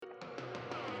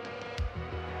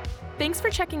Thanks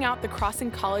for checking out the Crossing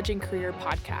College and Career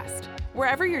podcast.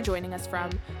 Wherever you're joining us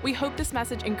from, we hope this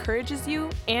message encourages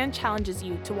you and challenges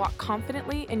you to walk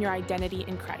confidently in your identity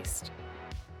in Christ.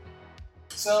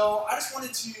 So I just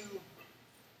wanted to,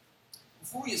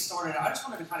 before we get started, I just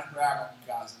wanted to kind of brag on you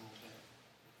guys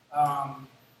a little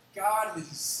bit. God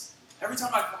is, every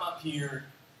time I come up here,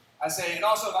 I say, and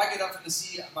also if I get up from the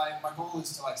seat, my goal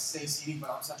is to stay seated, but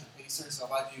I'm such a pacer, so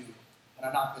if I do, and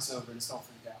I knock this over, just don't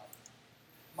freak out.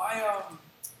 What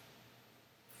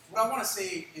I want to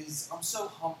say is I'm so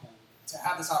humbled to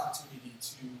have this opportunity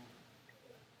to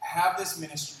have this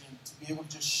ministry and to be able to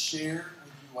just share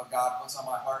with you what God puts on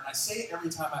my heart. And I say it every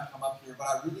time I come up here, but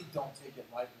I really don't take it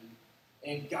lightly.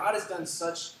 And God has done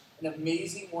such an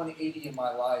amazing 180 in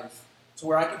my life to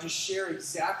where I can just share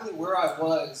exactly where I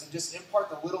was and just impart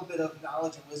the little bit of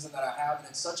knowledge and wisdom that I have. And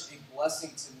it's such a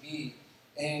blessing to me.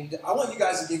 And I want you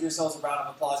guys to give yourselves a round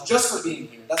of applause just for being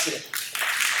here. That's it.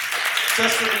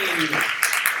 Just for being here.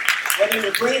 Whether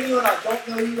you're brand new and I don't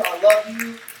know you, I love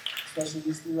you. Especially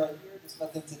these three right here. Just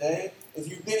met them today. If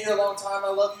you've been here a long time, I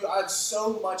love you. I have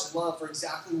so much love for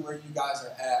exactly where you guys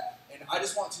are at. And I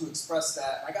just want to express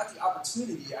that. I got the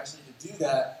opportunity actually to do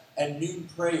that at Noon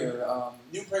Prayer.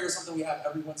 Noon Prayer is something we have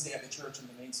every Wednesday at the church in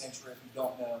the main sanctuary, if you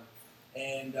don't know.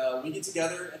 And we get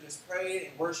together and just pray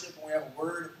and worship, and we have a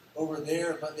word over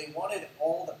there. But they wanted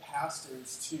all the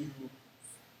pastors to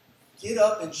get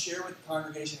up and share with the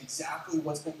congregation exactly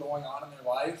what's been going on in their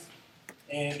life.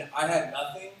 And I had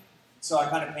nothing, so I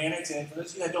kind of panicked. And for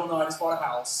those of you that don't know, I just bought a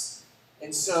house.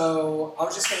 And so I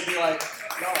was just going to be like,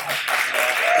 no, I have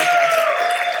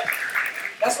to.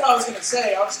 That's what I was going to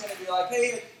say. I was just going to be like,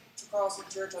 hey, Carlson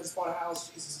Church, I just bought a house.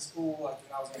 Jesus is cool.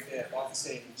 I was going to get off the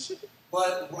stage.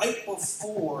 But right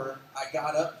before I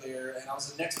got up there and I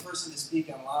was the next person to speak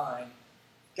in line,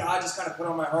 God just kind of put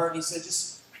on my heart and he said,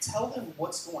 just tell them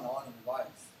what's going on in your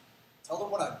life. Tell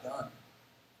them what I've done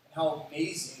and how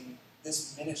amazing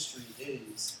this ministry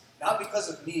is. Not because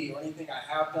of me or anything I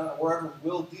have done or ever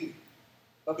will do,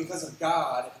 but because of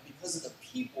God and because of the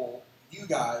people, you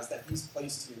guys, that he's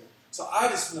placed here. So I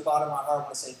just, from the bottom of my heart,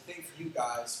 want to say thank you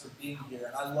guys for being here.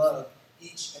 And I love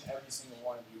each and every single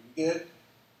one of you. You good?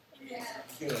 Yeah.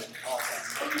 Good.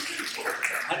 Awesome.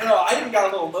 I know, I even got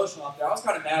a little emotional up there. I was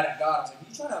kind of mad at God. I was like, are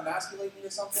you trying to emasculate me or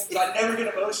something? Because I never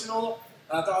get emotional.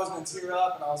 And I thought I was going to tear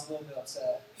up, and I was a little bit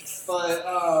upset. But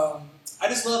I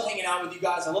just love hanging out with you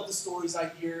guys. I love the stories I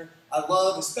hear. I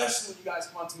love, especially when you guys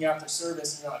come up to me after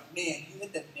service, and you're like, man, you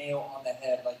hit the nail on the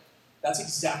head. Like, that's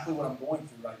exactly what I'm going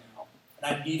through right now.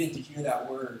 And I needed to hear that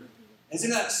word. Isn't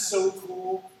that so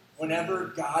cool? Whenever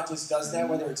God just does that,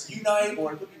 whether it's Unite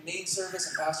or it could be main service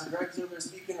and Pastor Greg's over there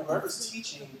speaking or whoever's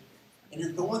teaching, and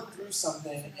you're going through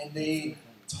something and they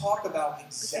talk about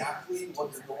exactly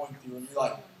what you're going through, and you're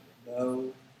like,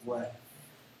 no way.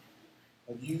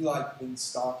 Have you been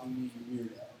stalking me, you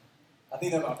weirdo? I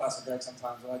think that about Pastor Greg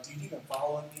sometimes. I'm like, dude, you've been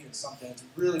following me or something. It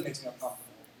really makes me uncomfortable.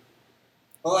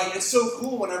 But it's so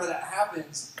cool whenever that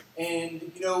happens,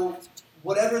 and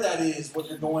whatever that is, what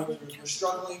you're going through, if you're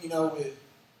struggling, with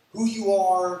who you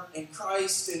are in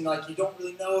Christ, and you don't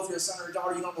really know if you're a son or a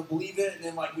daughter, you don't believe it, and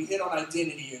then we hit on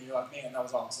identity, and you're like, man, that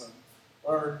was awesome.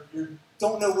 Or you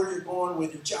don't know where you're going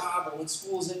with your job, or when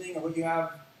school's ending, or what you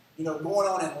have, going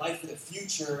on in life for the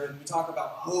future, and we talk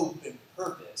about hope and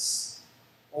purpose.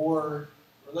 Or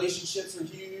relationships are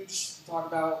huge. We talk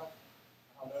about,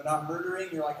 not murdering.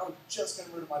 You're like, I'm just going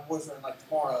to murder my boyfriend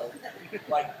tomorrow.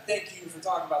 Thank you for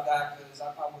talking about that, because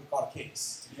I probably would have caught a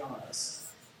case, to be honest.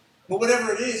 But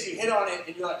whatever it is, you hit on it,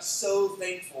 and you're so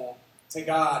thankful to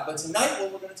God. But tonight,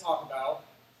 what we're going to talk about,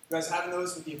 you guys haven't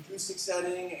noticed with the acoustic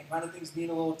setting and kind of things being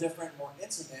a little different, more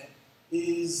intimate,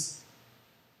 is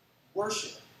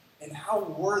worship and how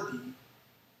worthy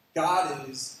God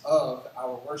is of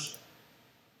our worship.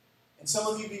 And some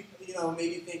of you,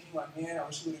 maybe thinking man, I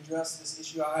wish you would address this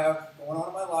issue I have going on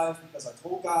in my life because I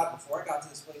told God before I got to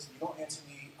this place, if you don't answer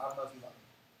me, I don't know if you love me.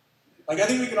 I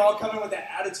think we can all come in with that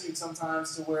attitude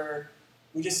sometimes to where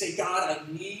we just say, God, I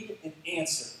need an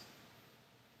answer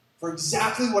for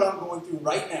exactly what I'm going through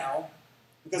right now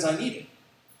because I need it.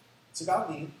 It's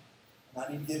about me, and I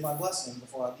need to get my blessing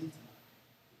before I leave tonight.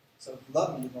 So if you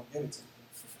love me, you're going to give it to me.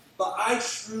 But I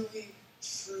truly,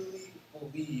 truly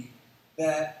believe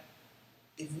that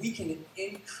if we can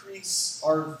increase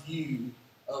our view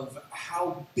of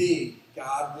how big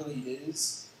God really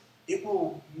is, it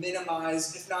will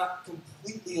minimize, if not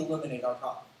completely eliminate our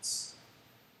problems.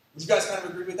 Would you guys kind of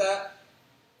agree with that?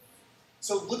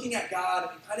 So looking at God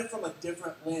kind of from a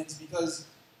different lens, because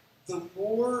the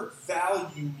more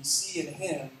value we see in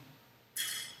him,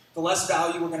 the less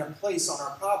value we're going to place on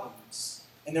our problems,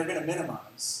 and they're going to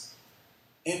minimize.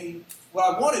 And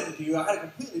what I wanted to do, I had a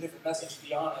completely different message, to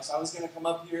be honest. I was going to come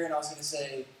up here and I was going to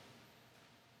say,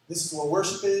 this is what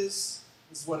worship is,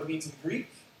 this is what it means in Greek,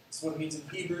 this is what it means in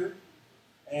Hebrew,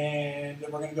 and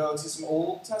then we're going to go to some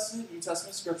Old Testament, New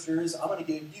Testament scriptures. I'm going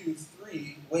to give you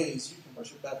 3 ways you can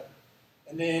worship better.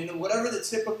 And then whatever the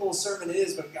typical sermon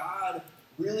is, but God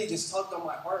really just tugged on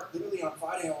my heart. Literally on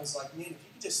Friday, I was like, man, if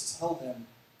you could just tell them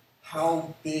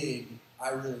how big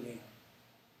I really am,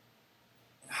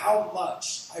 and how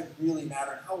much I really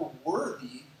matter, and how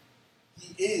worthy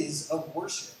He is of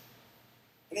worship.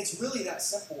 And it's really that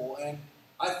simple. And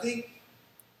I think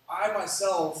I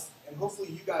myself, and hopefully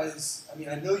you guys,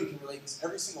 I know you can relate because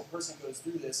every single person goes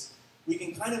through this, we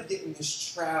can kind of get in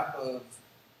this trap of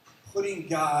putting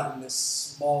God in this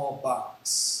small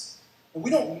box. And we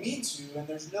don't mean to, and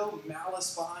there's no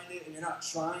malice behind it, and you're not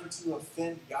trying to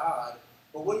offend God.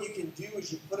 But what you can do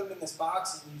is you put Him in this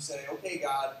box and you say, okay,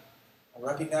 God, I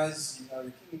recognize, you're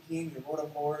King of Kings, you're Lord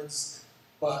of Lords,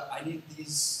 but I need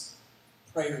these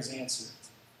prayers answered.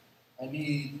 I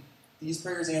need these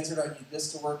prayers answered. I need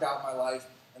this to work out in my life.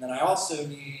 And then I also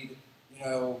need,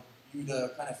 you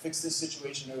to kind of fix this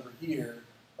situation over here.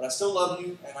 But I still love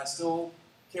you, and I still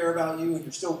care about you, and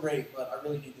you're still great, but I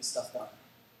really need this stuff done.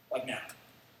 Like now.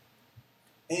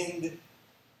 And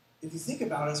if you think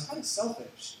about it, it's kind of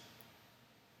selfish.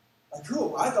 Like,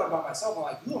 I thought about myself, I'm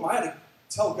like, who am I to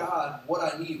tell God what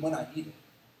I need when I need it?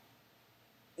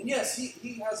 And yes,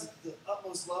 He has the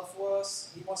utmost love for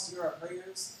us. He wants to hear our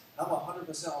prayers. I'm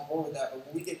 100% on board with that, but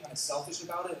when we get kind of selfish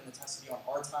about it, and it has to be on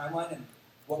our timeline and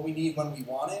what we need when we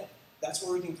want it, that's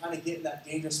where we can kind of get in that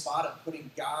dangerous spot of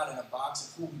putting God in a box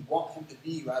of who we want Him to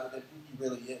be rather than who He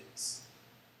really is.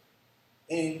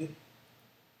 And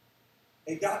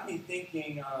it got me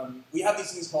thinking, we have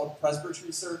these things called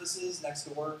presbytery services next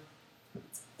door,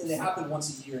 and they happen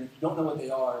once a year, and if you don't know what they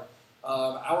are,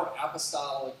 our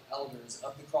apostolic elders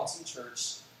of the Crossing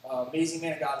Church, amazing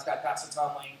man of God, this guy, Pastor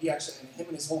Tom Lane, him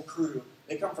and his whole crew,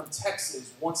 they come from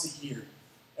Texas once a year.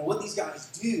 And what these guys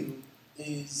do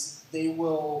is they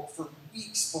will, for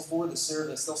weeks before the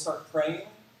service, they'll start praying,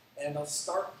 and they'll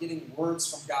start getting words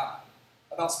from God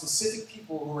about specific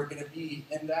people who are going to be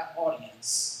in that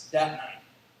audience that night.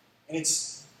 And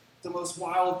it's the most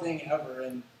wild thing ever.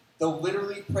 And they'll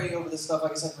literally pray over this stuff,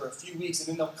 like I said, for a few weeks, and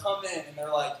then they'll come in and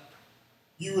they're like,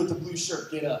 you with the blue shirt,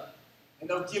 get up. And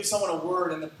they'll give someone a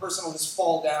word, and the person will just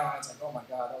fall down. It's like, oh my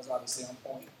God, that was obviously on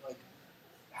point. Like,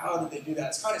 how did they do that?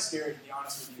 It's kind of scary, to be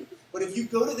honest with you. But if you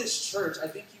go to this church, I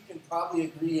think you can probably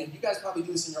agree, and you guys probably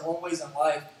do this in your own ways in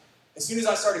life. As soon as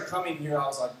I started coming here, I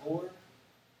was like, Lord,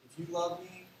 if you love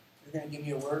me, you're going to give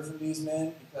me a word from these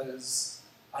men, because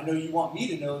I know you want me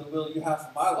to know the will you have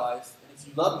for my life, and if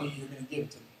you love me, you're going to give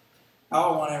it to me.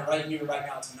 How I want it right here, right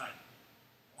now, tonight.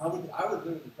 I would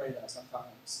literally pray that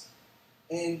sometimes.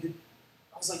 And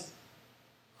I was like,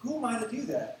 who am I to do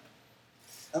that?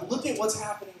 And look at what's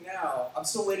happening now. I'm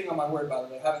still waiting on my word, by the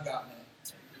way. I haven't gotten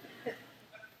it.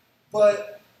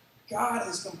 But God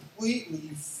has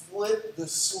completely flipped the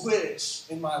switch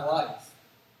in my life.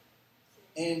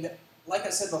 And like I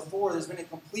said before, there's been a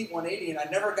complete 180, and I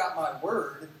never got my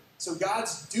word. So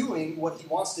God's doing what He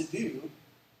wants to do,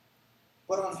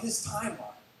 but on His timeline.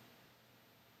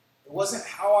 It wasn't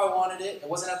how I wanted it. It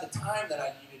wasn't at the time that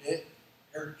I needed it,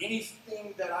 or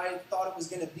anything that I thought it was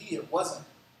going to be. It wasn't.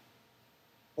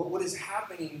 But what is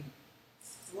happening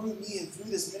through me and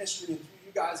through this ministry and through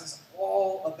you guys is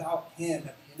all about Him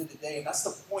at the end of the day. And that's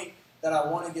the point that I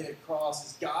want to get across,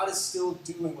 is God is still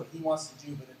doing what He wants to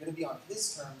do, but they're going to be on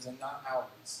His terms and not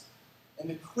ours. And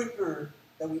the quicker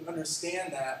that we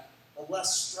understand that, the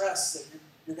less stress that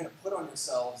you're going to put on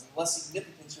yourselves, and the less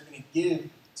significance you're going to give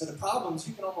to the problems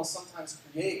you can almost sometimes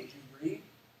create. Would you agree?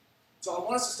 So I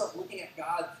want us to start looking at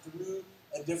God through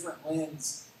a different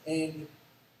lens. And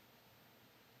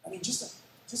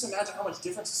just imagine how much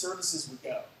different services would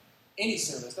go. Any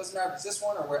service, doesn't matter if it's this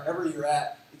one or wherever you're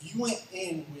at. If you went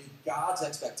in with God's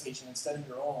expectation instead of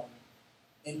your own,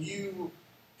 and you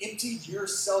emptied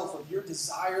yourself of your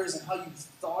desires and how you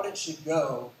thought it should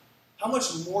go, how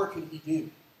much more could He do?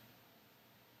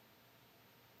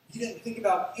 You didn't think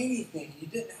about anything. You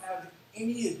didn't have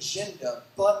any agenda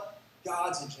but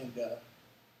God's agenda.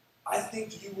 I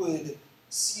think you would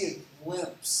see a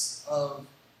glimpse of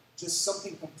just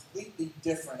something completely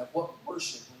different of what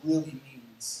worship really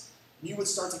means. And you would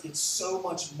start to get so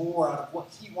much more out of what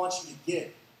He wants you to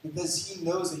get, because He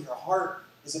knows that your heart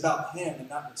is about Him and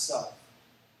not yourself.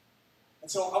 And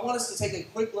so I want us to take a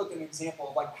quick look at an example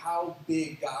of like how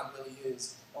big God really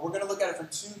is. And we're going to look at it from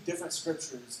 2 different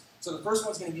scriptures. So the first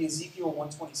one's going to be Ezekiel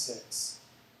 126.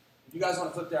 If you guys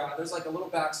want to flip down, there's like a little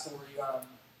backstory.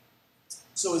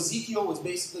 So Ezekiel was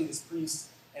basically this priest,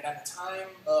 and at the time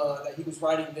that he was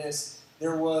writing this,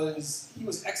 he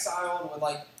was exiled with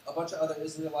like a bunch of other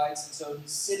Israelites, and so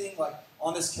he's sitting like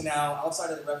on this canal outside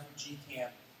of the refugee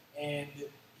camp, and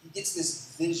he gets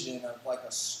this vision of like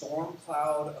a storm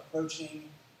cloud approaching,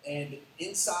 and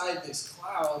inside this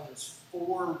cloud there's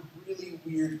 4 really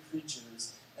weird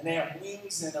creatures, and they have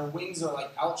wings, and their wings are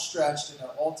like outstretched, and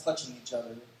they're all touching each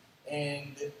other,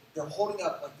 and they're holding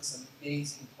up like this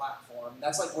amazing platform. And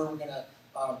that's like where we're gonna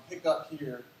pick up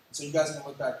here. So you guys can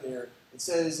look back there. It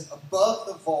says, above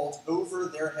the vault, over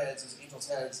their heads, as angels'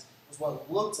 heads, was what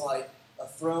looked like a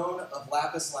throne of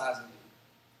lapis lazuli.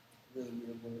 Really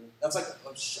weird word. That's like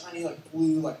a shiny, like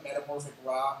blue, like metamorphic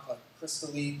rock, like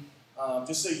crystally.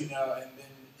 Just so you know. And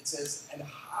then it says, and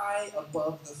high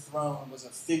above the throne was a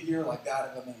figure like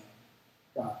that of a man.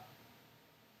 God.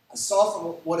 I saw from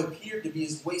what appeared to be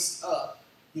his waist up,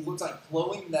 he looked like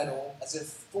glowing metal, as if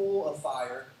full of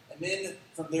fire. And then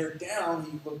from there down,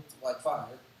 he looked like fire.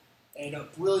 And a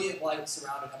brilliant light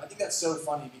surrounded him. I think that's so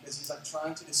funny because he's like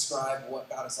trying to describe what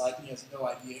God is like, and he has no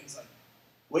idea. He's like,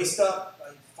 waist up,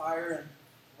 like fire, and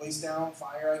waist down,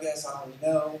 fire, I guess. I don't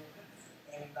really know.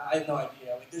 And I have no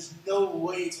idea. Like, there's no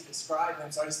way to describe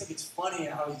him, so I just think it's funny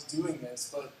how he's doing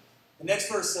this. But the next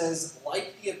verse says,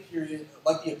 like the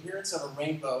appearance of a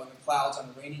rainbow in the clouds on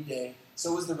a rainy day,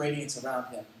 so was the radiance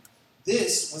around him.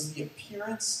 This was the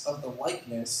appearance of the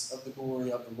likeness of the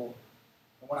glory of the Lord.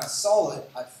 And when I saw it,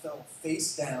 I fell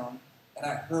face down, and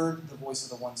I heard the voice of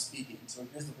the one speaking. So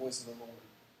here's the voice of the Lord.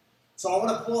 So I want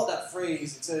to pull out that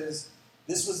phrase. It says,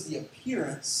 this was the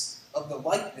appearance of the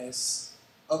likeness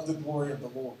of the glory of the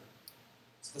Lord.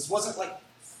 So this wasn't like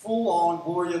full-on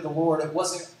glory of the Lord. It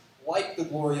wasn't like the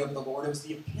glory of the Lord. It was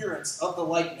the appearance of the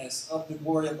likeness of the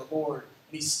glory of the Lord.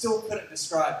 And he still couldn't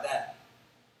describe that.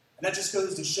 And that just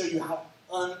goes to show you how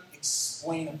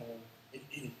unexplainable it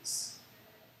is.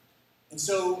 And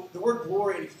so the word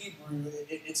glory in Hebrew,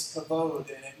 it's kavod,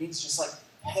 and it means just like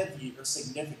heavy or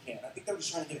significant. I think they were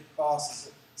just trying to get across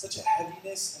such a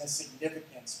heaviness and a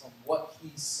significance from what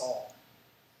he saw.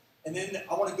 And then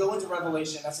I want to go into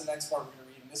Revelation. That's the next part we're going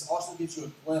to read. And this also gives you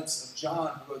a glimpse of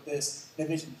John, who wrote this, the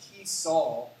vision he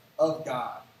saw of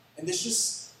God. And this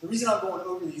just, the reason I'm going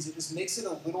over these, it just makes it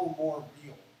a little more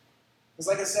real. Because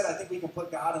like I said, I think we can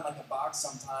put God in like a box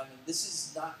sometime, and this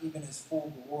is not even his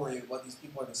full glory of what these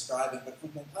people are describing. But if we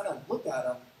can kind of look at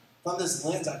him from this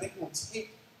lens, I think we'll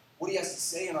take what he has to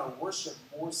say in our worship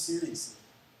more seriously.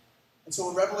 And so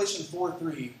in Revelation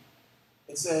 4:3,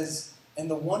 it says, and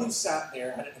the one who sat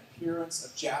there had an appearance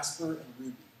of jasper and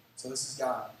ruby. So this is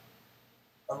God.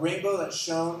 A rainbow that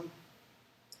shone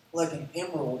like an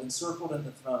emerald encircled in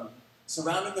the throne.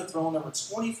 Surrounding the throne, there were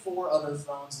 24 other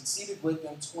thrones, and seated with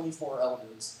them 24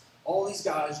 elders. All these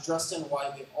guys, dressed in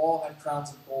white, they all had crowns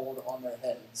of gold on their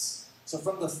heads. So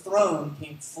from the throne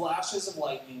came flashes of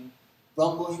lightning,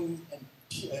 rumbling,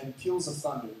 and peals of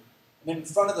thunder. And then in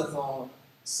front of the throne,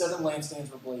 7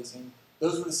 lampstands were blazing.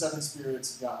 Those were the 7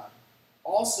 spirits of God.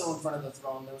 Also in front of the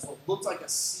throne, there was what looked like a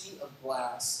sea of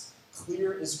glass,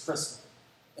 clear as crystal.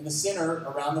 In the center,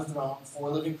 around the throne, 4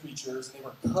 living creatures, and they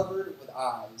were covered with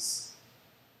eyes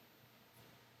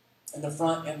in the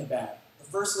front and the back. The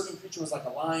first living creature was like a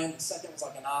lion, the second was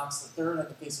like an ox, the third had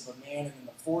the face of a man, and then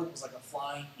the fourth was like a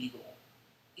flying eagle.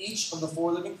 Each of the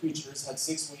 4 living creatures had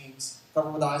 6 wings,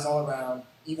 covered with eyes all around,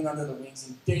 even under the wings,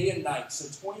 and day and night, so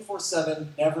 24/7,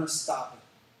 never stopping.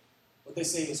 What they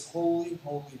say is, holy,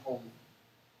 holy, holy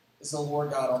is the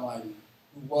Lord God Almighty,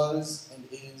 who was and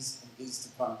is to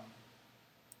come.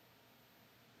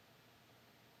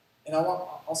 And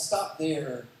I'll stop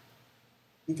there,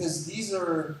 because these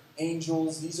are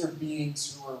angels, these are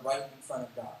beings who are right in front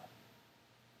of God.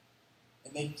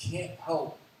 And they can't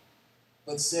help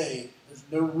but say, there's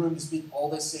no room to speak. All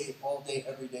they say all day,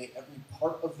 every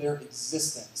part of their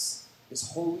existence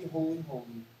is holy, holy,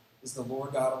 holy is the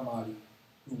Lord God Almighty,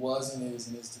 who was and is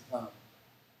to come.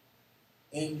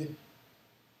 And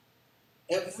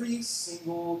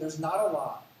there's not a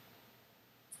lot,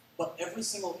 but every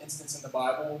single instance in the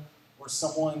Bible where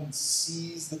someone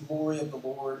sees the glory of the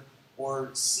Lord or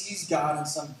sees God in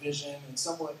some vision, in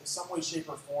some way, shape,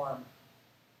 or form,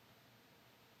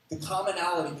 the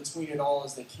commonality between it all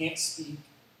is they can't speak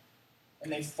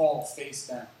and they fall face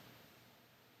down.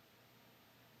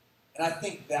 And I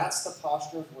think that's the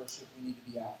posture of worship we need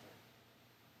to be after.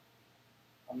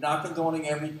 I'm not condoning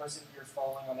every person here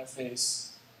falling on their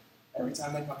face every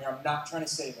time they come here. I'm not trying to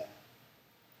say that.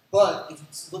 But if you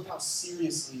look how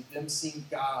seriously them seeing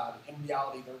God, in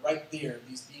reality, they're right there,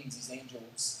 these beings, these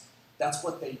angels. That's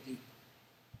what they do.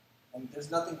 And there's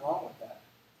nothing wrong with that.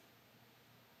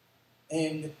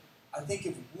 And I think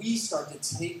if we start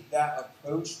to take that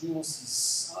approach, we will see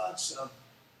such a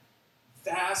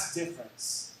vast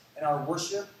difference in our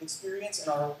worship experience and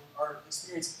our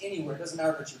experience anywhere. It doesn't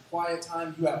matter if it's your quiet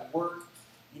time, you at work,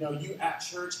 you at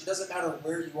church. It doesn't matter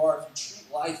where you are. If you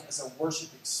treat life as a worship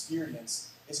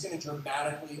experience, it's going to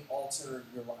dramatically alter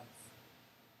your life.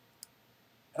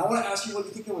 And I want to ask you what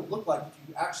you think it would look like if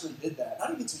you actually did that.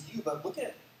 Not even to you, but look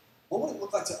at what would it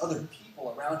look like to other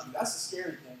people around you. That's the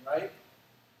scary thing, right?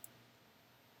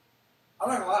 I'm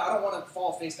not going to lie, I don't want to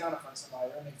fall face down in front of somebody.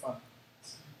 They're going to make fun of me.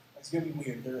 It's going to be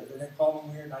weird. They're going to call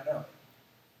me weird, and I know.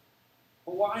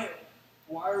 But why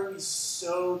are we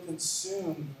so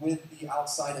consumed with the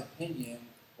outside opinion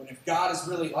when if God is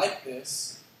really like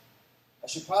this, I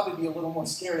should probably be a little more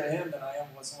scared of him than I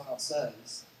am what someone else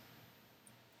says?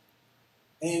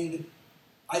 And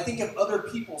I think if other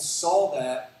people saw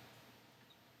that,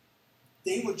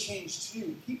 they would change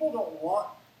too. People don't want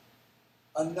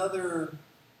another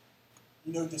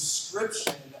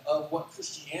description of what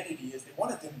Christianity is. They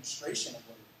want a demonstration of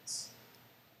what it is.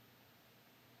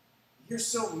 You hear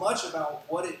so much about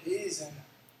what it is, and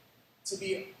to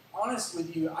be honest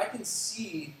with you, I can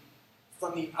see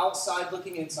from the outside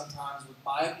looking in sometimes with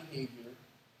my behavior,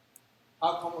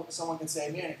 how come someone can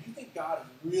say, man, if you think God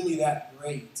is really that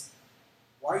great,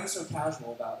 why are you so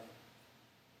casual about it?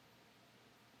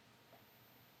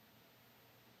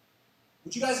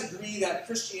 Would you guys agree that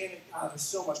Christianity, there's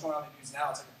so much going on in the news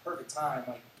now, it's like a perfect time,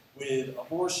 like with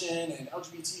abortion and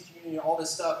LGBT community and all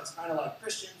this stuff, it's kind of like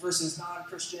Christian versus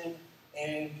non-Christian,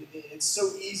 and it's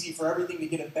so easy for everything to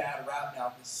get a bad rap now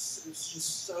because there's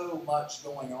just so much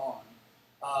going on.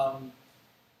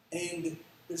 And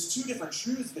there's two different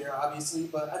truths there, obviously,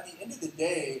 but at the end of the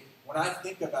day, when I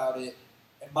think about it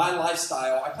and my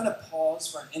lifestyle, I kind of pause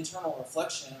for an internal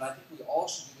reflection, and I think we all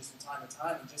should do this from time to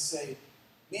time and just say,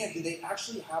 man, do they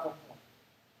actually have a point?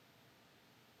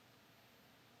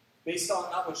 Based on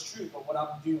not what's true, but what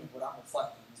I'm doing, what I'm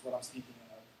reflecting is what I'm speaking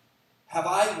of. Have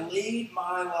I laid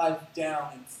my life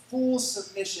down in full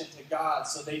submission to God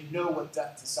so they know what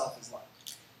death to self is like?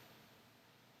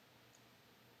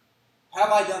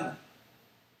 Have I done that?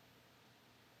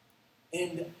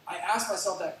 And I ask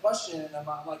myself that question, and I'm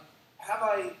like, have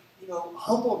I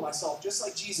humbled myself just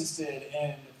like Jesus did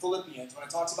in Philippians when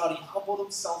it talks about he humbled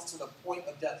himself to the point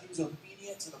of death. He was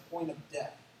obedient to the point of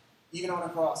death. Even on a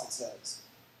cross, it says.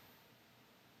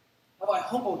 Have I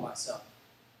humbled myself?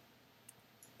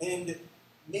 And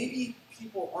maybe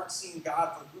people aren't seeing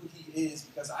God for who he is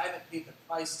because I haven't paid the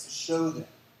price to show them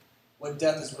what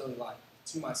death is really like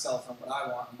to myself and what I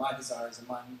want and my desires and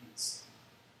my needs.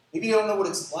 Maybe they don't know what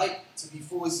it's like to be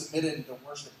fully submitted and to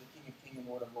worship the King of Kings and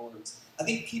Lord of Lords. I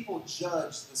think people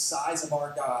judge the size of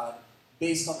our God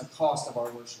based on the cost of our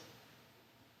worship.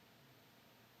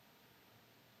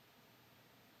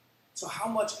 So how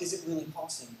much is it really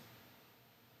costing you?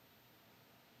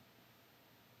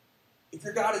 If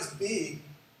your God is big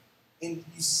and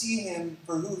you see him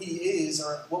for who he is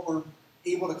or what we're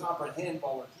able to comprehend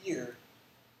while we're here,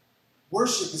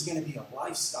 worship is going to be a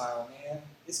lifestyle, man.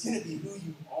 It's going to be who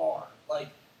you are. Like,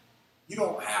 you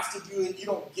don't have to do it. You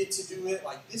don't get to do it.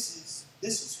 Like, this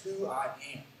is who I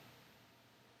am.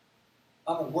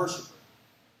 I'm a worshiper.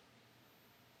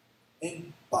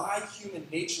 And by human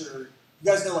nature, you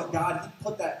guys know like God, he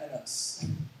put that in us.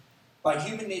 By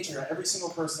human nature, every single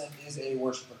person is a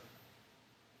worshiper.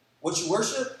 What you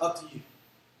worship, up to you.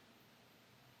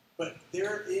 But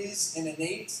there is an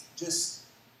innate just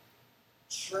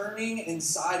churning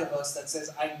inside of us that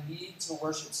says, I need to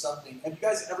worship something. Have you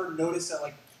guys ever noticed that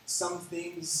like some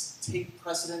things take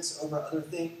precedence over other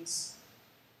things?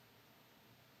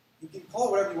 You can call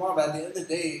it whatever you want, but at the end of the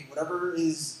day, whatever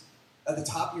is at the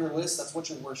top of your list, that's what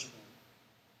you're worshiping.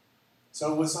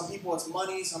 So with some people it's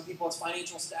money, some people it's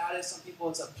financial status, some people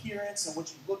it's appearance and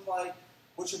what you look like,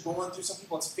 what you're going through, some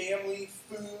people it's family,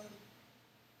 food,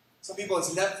 some people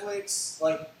it's Netflix.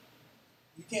 Like,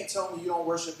 you can't tell me you don't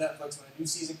worship Netflix when a new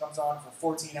season comes on for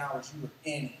 14 hours, you were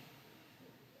in it.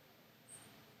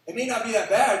 It may not be that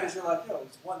bad because you're like, yo,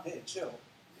 it's one day, chill.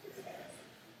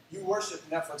 You worship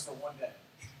Netflix for one day.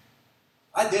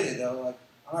 I did it though, like,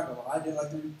 I'm not gonna lie, I did it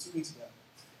like 2 weeks ago.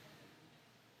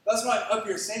 That's why I'm up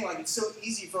here saying like it's so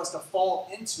easy for us to fall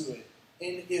into it.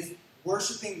 And if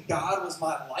worshiping God was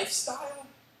my lifestyle,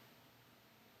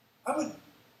 I would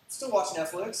still watch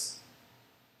Netflix.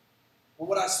 But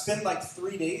would I spend like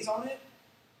 3 days on it?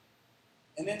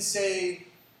 And then say,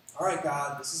 all right,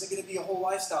 God, this isn't going to be a whole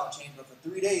lifestyle change, but for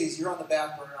 3 days, you're on the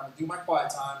back burner. I'm going to do my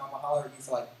quiet time. I'm going to holler at you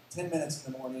for like 10 minutes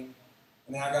in the morning,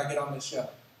 and then I got to get on this show.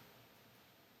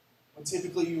 But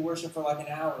typically you worship for like an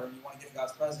hour and you want to get in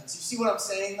God's presence. You see what I'm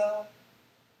saying, though?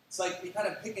 It's like we kind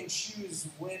of pick and choose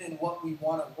when and what we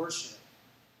want to worship.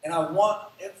 And I want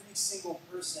every single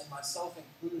person, myself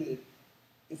included,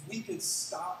 if we could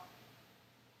stop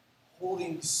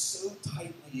holding so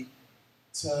tightly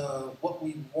to what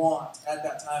we want at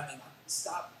that time and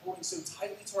stop holding so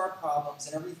tightly to our problems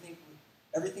and everything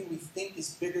we think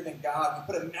is bigger than God.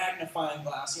 We put a magnifying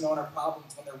glass, on our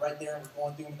problems when they're right there and we're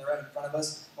going through them and they're right in front of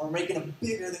us, and we're making them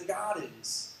bigger than God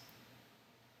is.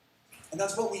 And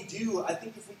that's what we do. I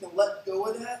think if we can let go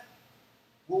of that,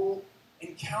 we'll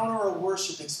encounter a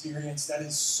worship experience that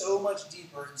is so much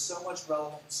deeper and so much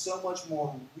relevant and so much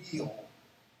more real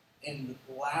and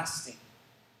lasting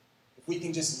if we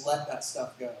can just let that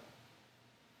stuff go.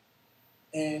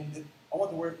 And I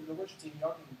want the worship team,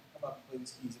 y'all can come up and play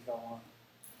these keys if y'all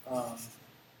want.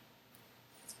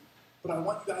 But I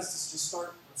want you guys to just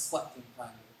start reflecting, kind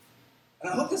of. And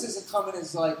I hope this isn't coming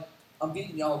as like, I'm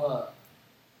beating y'all up.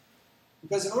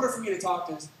 Because in order for me to talk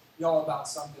to y'all about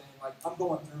something, like, I'm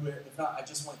going through it. If not, I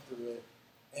just went through it.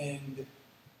 And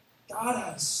God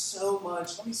has so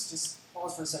much, let me just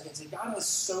pause for a second and say, God has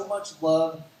so much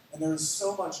love and there's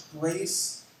so much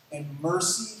grace and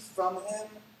mercy from Him,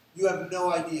 you have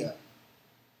no idea.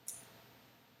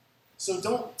 So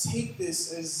don't take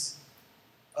this as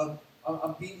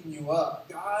I'm beating you up.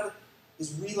 God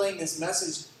is relaying this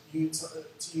message to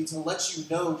you to let you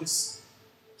know, just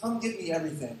come give me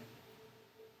everything.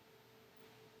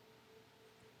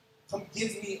 Come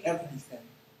give me everything.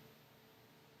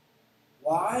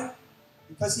 Why?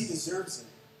 Because He deserves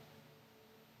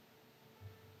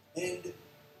it. And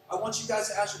I want you guys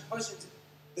to ask the question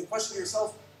to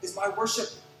yourself, is my worship,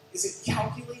 is it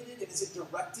calculated and is it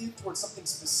directed towards something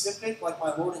specific like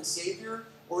my Lord and Savior,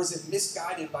 or is it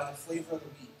misguided by the flavor of the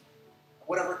week,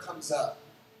 whatever comes up?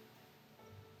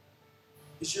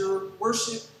 Is your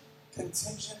worship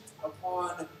contingent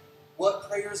upon what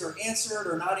prayers are answered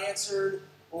or not answered?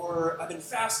 Or I've been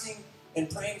fasting and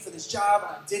praying for this job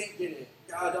and I didn't get it.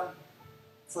 God,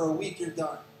 for a week you're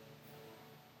done.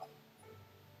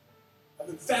 I've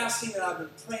been fasting and I've been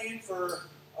praying for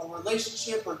a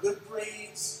relationship or good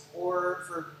grades or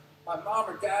for my mom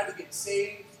or dad to get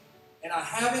saved, and I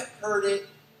haven't heard it,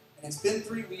 and it's been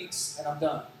 3 weeks and I'm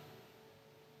done.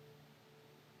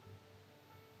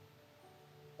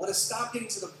 Let us stop getting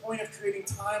to the point of creating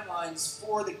timelines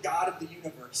for the God of the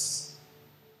universe.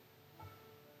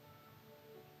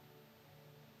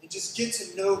 Just get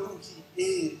to know who He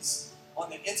is on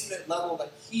the intimate level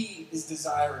that He is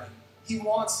desiring. He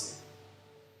wants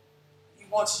it. He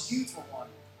wants you to want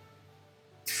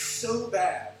it so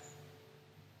bad.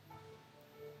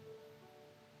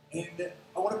 And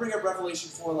I want to bring up Revelation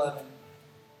 4:11.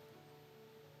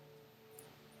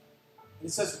 And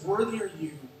it says, "Worthy are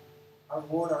you, our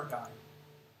Lord, our God,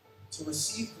 to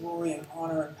receive glory and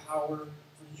honor and power,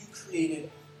 for you created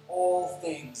all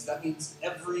things." That means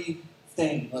everything,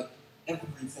 like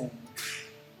everything.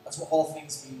 That's what all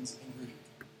things means in Greek.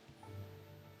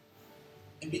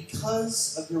 And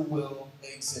because of your will,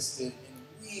 they existed, and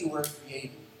we were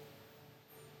created.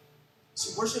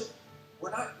 So worship,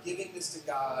 we're not giving this to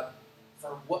God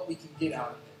for what we can get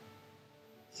out of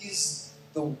it. He's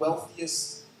the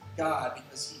wealthiest God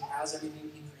because He has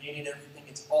everything, He created everything,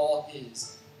 it's all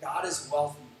His. God is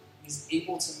wealthy. He's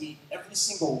able to meet every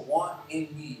single want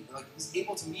and need. Like, He's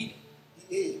able to meet it.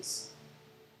 He is.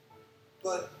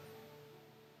 But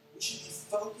we should be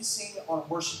focusing on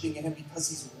worshiping Him because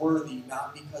He's worthy,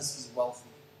 not because He's wealthy.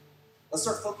 Let's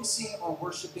start focusing on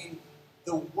worshiping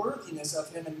the worthiness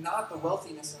of Him and not the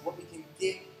wealthiness of what we can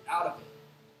get out of it.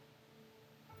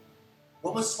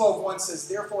 Romans 12:1 says,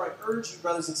 "Therefore I urge you,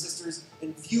 brothers and sisters,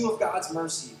 in view of God's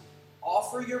mercy,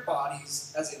 offer your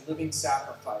bodies as a living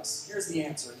sacrifice." Here's the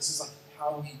answer. This is like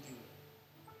how we do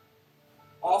it.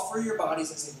 Offer your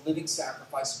bodies as a living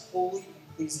sacrifice, holy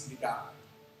and pleasing to God.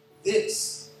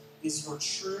 This is your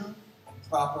true and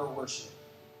proper worship.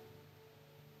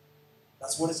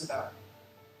 That's what it's about.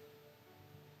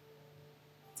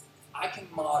 I can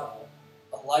model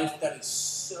a life that is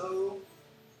so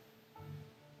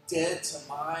dead to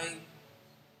my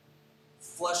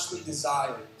fleshly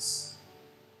desires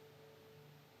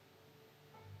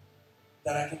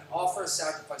that I can offer a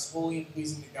sacrifice holy and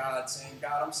pleasing to God, saying,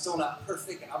 God, I'm still not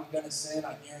perfect and I'm going to sin,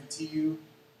 I guarantee you,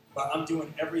 but I'm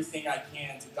doing everything I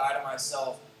can to die to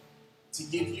myself to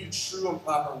give you true and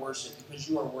proper worship because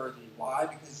you are worthy. Why?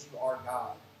 Because you are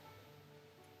God.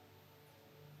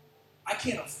 I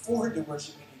can't afford to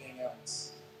worship anything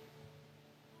else.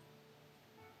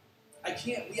 I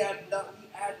can't. We add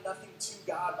nothing to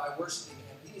God by worshiping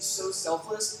Him. He is so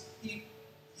selfless. He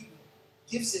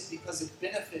gives it because it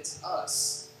benefits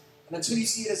us. And until you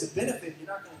see it as a benefit, you're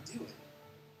not going to do it.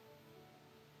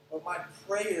 But my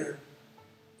prayer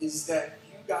is that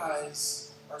you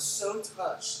guys are so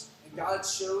touched and God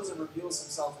shows and reveals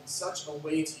himself in such a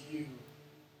way to you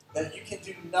that you can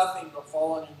do nothing but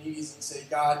fall on your knees and say,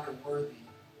 God, you're worthy.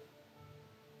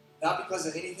 Not because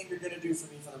of anything you're going to do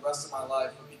for me for the rest of my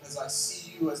life, but because I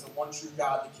see you as the one true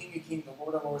God, the King of Kings, the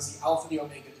Lord of Lords, the Alpha, the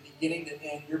Omega, the beginning, the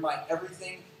end. You're my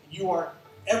everything, and you are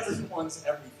everyone's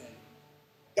everything.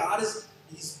 God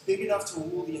he's big enough to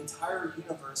rule the entire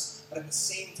universe, but at the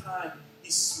same time,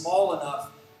 he's small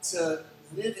enough to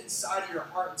live inside of your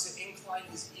heart and to incline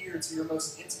his ear to your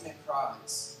most intimate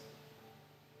cries.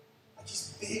 Like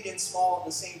he's big and small at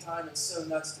the same time. It's so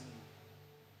nuts to me.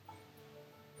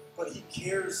 But he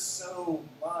cares so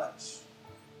much.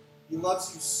 He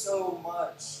loves you so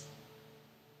much.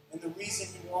 And the reason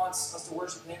he wants us to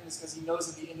worship him is because he knows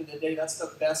at the end of the day that's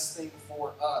the best thing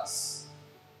for us.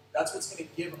 That's what's going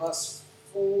to give us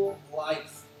full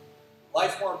life.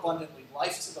 Life more abundantly.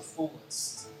 Life to the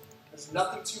fullest. There's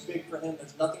nothing too big for him.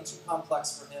 There's nothing too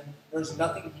complex for him. There's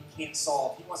nothing he can't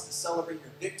solve. He wants to celebrate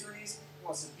your victories. He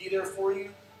wants to be there for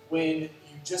you when you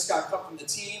just got cut from the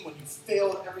team, when you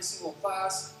failed every single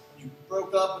class, when you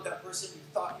broke up with that person you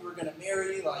thought you were going to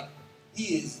marry. Like,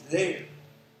 he is there.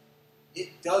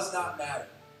 It does not matter.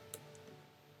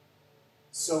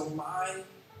 So my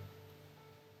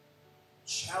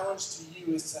challenge to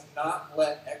you is to not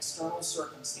let external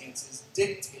circumstances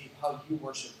dictate how you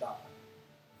worship God.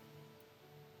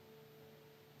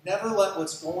 Never let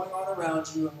what's going on around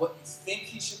you and what you think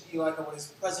he should be like or what his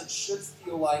presence should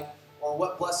feel like or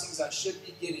what blessings I should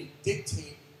be getting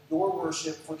dictate your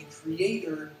worship for the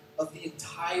creator of the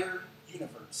entire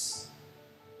universe.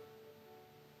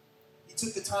 He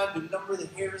took the time to number the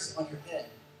hairs on your head.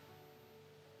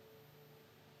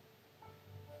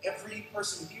 Every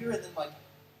person here and then like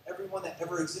everyone that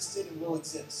ever existed and will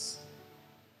exist.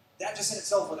 That just in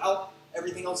itself, without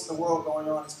everything else in the world going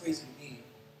on, is crazy to me.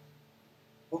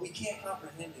 But we can't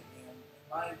comprehend it, man.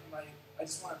 I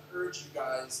just want to urge you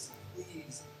guys to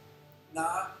please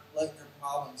not let your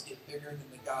problems get bigger than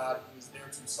the God who is there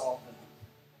to solve them.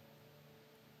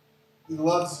 He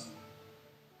loves you.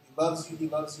 He loves you, he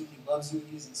loves you, he loves you.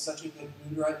 He is in such a good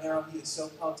mood right now. He is so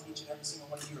pumped each and every single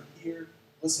one of you are here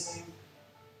listening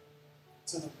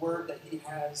to the word that he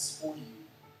has for you.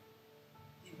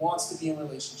 He wants to be in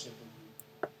relationship with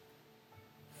you.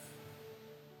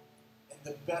 And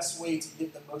the best way to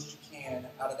get the most you can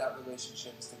out of that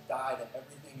relationship is to die to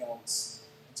everything else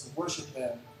and to worship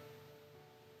him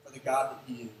for the God that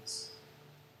he is.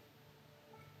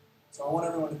 So I want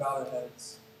everyone to bow their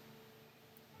heads.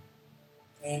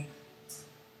 And if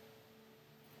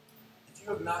you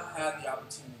have not had the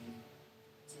opportunity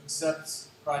to accept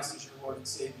Christ as your Lord and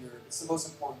Savior, it's the most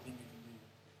important thing you can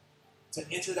do.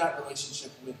 To enter that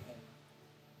relationship with him.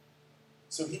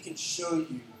 So he can show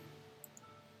you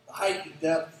the height, the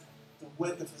depth, the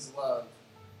width of his love.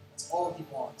 That's all he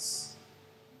wants.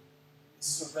 Is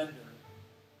surrender.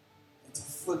 And to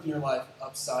flip your life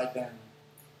upside down.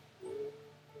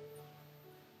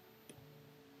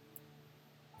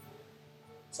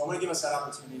 So I'm going to give us that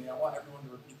opportunity. I want everyone to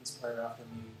repeat this prayer after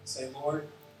me. Say, Lord,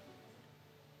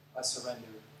 I surrender.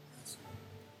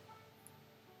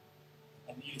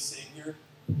 I need a Savior.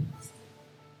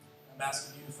 I'm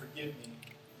asking you to forgive me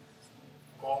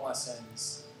of all my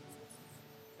sins.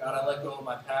 God, I let go of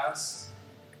my past,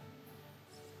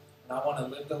 and I want to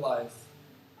live the life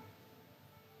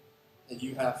that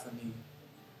you have for me.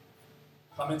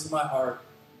 Come into my heart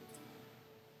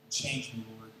and change me,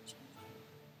 Lord. In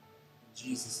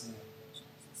Jesus' name.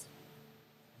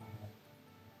 Amen.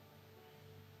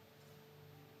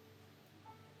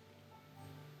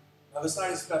 Now this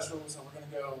night is special, so we're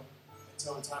going to go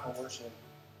into a time of worship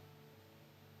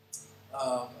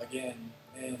again.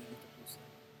 And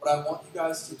what I want you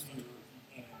guys to do, if you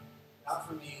can, not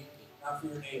for me, not for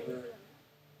your neighbor,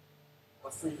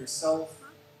 but for yourself,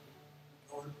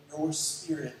 your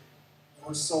spirit,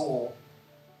 your soul,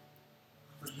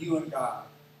 for you and God.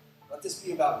 Let this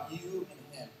be about you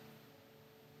and him.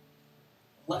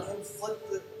 Let him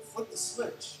flip the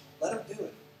switch. Let him do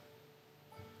it.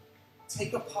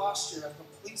 Take a posture of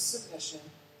complete submission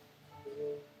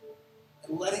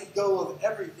and letting go of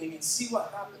everything and see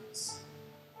what happens.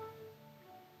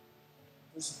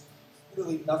 There's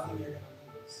literally nothing you're going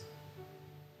to lose.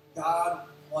 God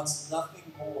wants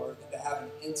nothing more than to have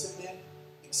an intimate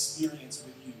experience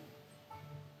with you.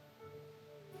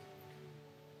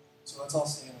 So let's all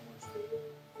stand and worship.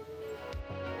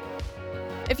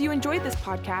 If you enjoyed this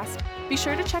podcast, be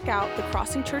sure to check out the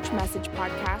Crossing Church Message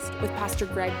podcast with Pastor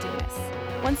Greg Demas.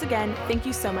 Once again, thank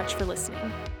you so much for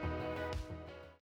listening.